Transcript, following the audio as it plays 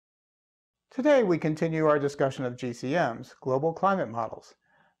Today we continue our discussion of GCMs, global climate models.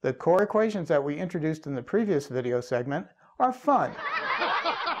 The core equations that we introduced in the previous video segment are fun.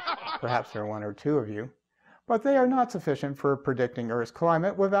 Perhaps there are one or two of you, but they are not sufficient for predicting Earth's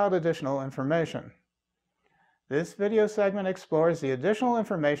climate without additional information. This video segment explores the additional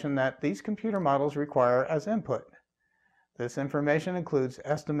information that these computer models require as input. This information includes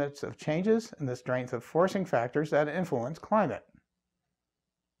estimates of changes in the strength of forcing factors that influence climate.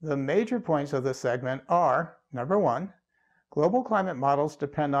 The major points of this segment are, number one, global climate models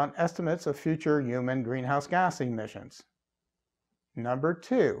depend on estimates of future human greenhouse gas emissions. Number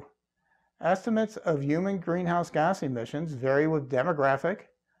two, estimates of human greenhouse gas emissions vary with demographic,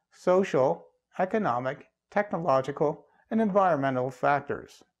 social, economic, technological, and environmental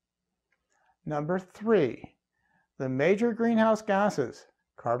factors. Number three, the major greenhouse gases,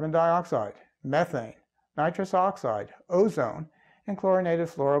 carbon dioxide, methane, nitrous oxide, ozone, and chlorinated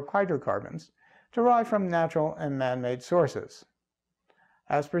fluorohydrocarbons, derived from natural and man-made sources.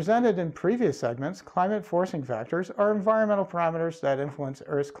 As presented in previous segments, climate forcing factors are environmental parameters that influence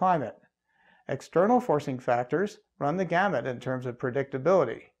Earth's climate. External forcing factors run the gamut in terms of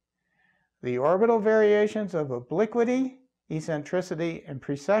predictability. The orbital variations of obliquity, eccentricity, and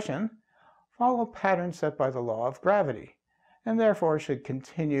precession follow patterns set by the law of gravity, and therefore should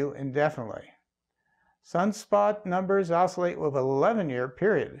continue indefinitely. Sunspot numbers oscillate with an 11-year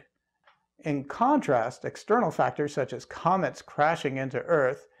period. In contrast, external factors such as comets crashing into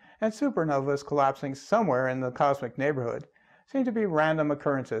Earth and supernovas collapsing somewhere in the cosmic neighborhood seem to be random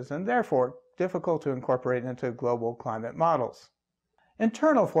occurrences and therefore difficult to incorporate into global climate models.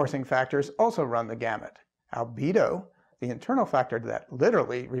 Internal forcing factors also run the gamut. Albedo, the internal factor that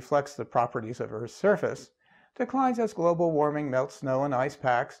literally reflects the properties of Earth's surface, declines as global warming melts snow and ice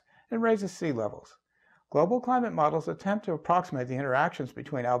packs and raises sea levels. Global climate models attempt to approximate the interactions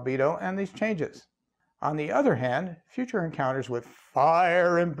between albedo and these changes. On the other hand, future encounters with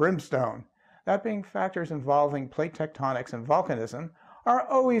fire and brimstone, that being factors involving plate tectonics and volcanism, are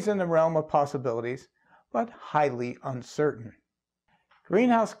always in the realm of possibilities, but highly uncertain.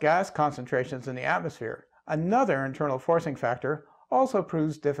 Greenhouse gas concentrations in the atmosphere, another internal forcing factor, also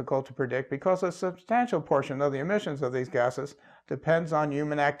proves difficult to predict because a substantial portion of the emissions of these gases depends on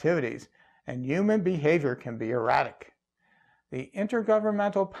human activities, and human behavior can be erratic. The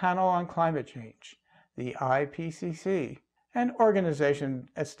Intergovernmental Panel on Climate Change, the IPCC, an organization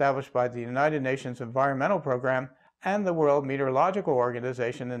established by the United Nations Environmental Program and the World Meteorological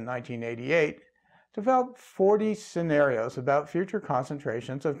Organization in 1988, developed 40 scenarios about future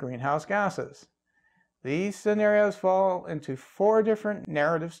concentrations of greenhouse gases. These scenarios fall into 4 different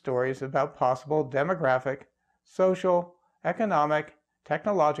narrative stories about possible demographic, social, economic,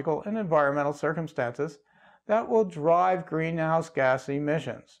 technological, and environmental circumstances that will drive greenhouse gas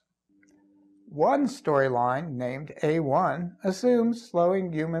emissions. One storyline, named A1, assumes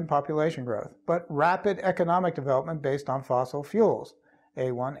slowing human population growth, but rapid economic development based on fossil fuels,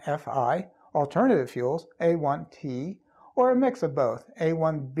 A1FI, alternative fuels, A1T, or a mix of both,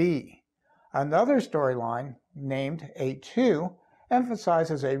 A1B. Another storyline, named A2,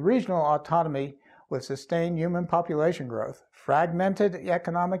 emphasizes a regional autonomy with sustained human population growth, fragmented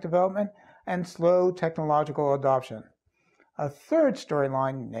economic development, and slow technological adoption. A third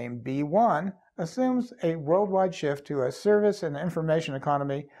storyline, named B1, assumes a worldwide shift to a service and information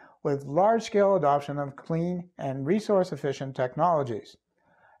economy with large-scale adoption of clean and resource-efficient technologies.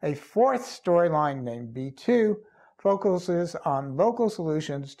 A fourth storyline, named B2, focuses on local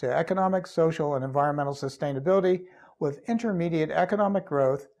solutions to economic, social, and environmental sustainability with intermediate economic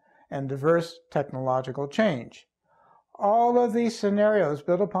growth and diverse technological change. All of these scenarios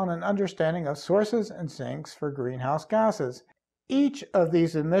build upon an understanding of sources and sinks for greenhouse gases. Each of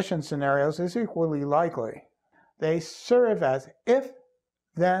these emission scenarios is equally likely. They serve as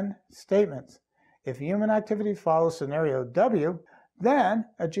if-then statements. If human activity follows scenario W, then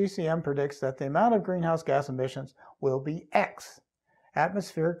a GCM predicts that the amount of greenhouse gas emissions will be X.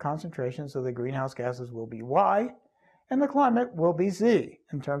 Atmospheric concentrations of the greenhouse gases will be Y, and the climate will be Z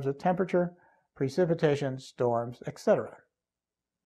in terms of temperature, precipitation, storms, etc.